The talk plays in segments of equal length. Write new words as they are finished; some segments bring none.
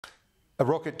A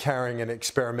rocket carrying an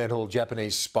experimental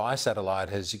Japanese spy satellite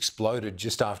has exploded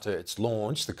just after its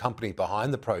launch. The company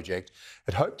behind the project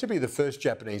had hoped to be the first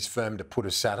Japanese firm to put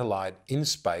a satellite in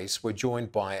space. We're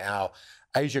joined by our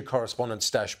Asia correspondent,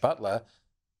 Stash Butler.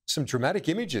 Some dramatic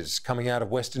images coming out of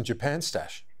Western Japan,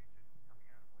 Stash.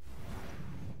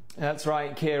 That's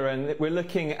right, Kieran. We're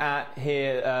looking at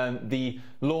here the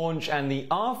launch and the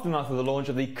aftermath of the launch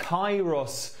of the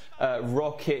Kairos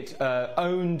rocket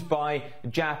owned by a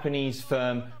Japanese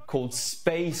firm called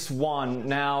Space One.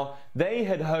 Now, they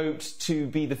had hoped to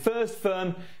be the first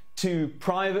firm to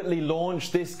privately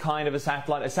launch this kind of a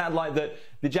satellite that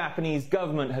the Japanese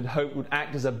government had hoped would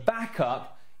act as a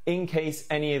backup in case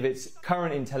any of its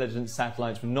current intelligence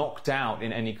satellites were knocked out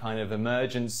in any kind of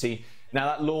emergency. Now,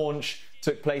 that launch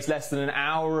took place less than an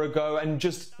hour ago, and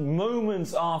just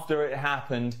moments after it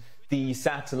happened, the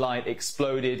satellite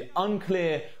exploded.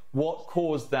 Unclear what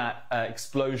caused that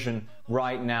explosion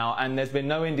right now, and there's been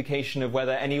no indication of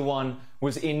whether anyone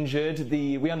was injured.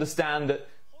 We understand that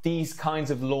these kinds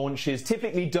of launches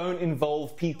typically don't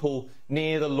involve people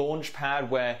near the launch pad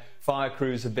where fire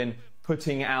crews have been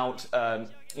putting out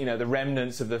the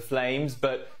remnants of the flames,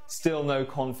 but still no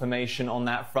confirmation on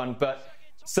that front. But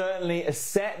certainly a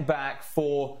setback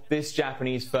for this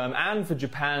Japanese firm and for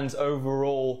Japan's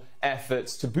overall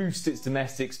efforts to boost its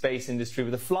domestic space industry,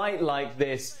 with a flight like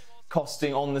this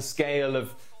costing on the scale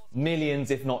of millions,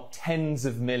 if not tens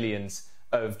of millions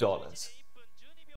of dollars.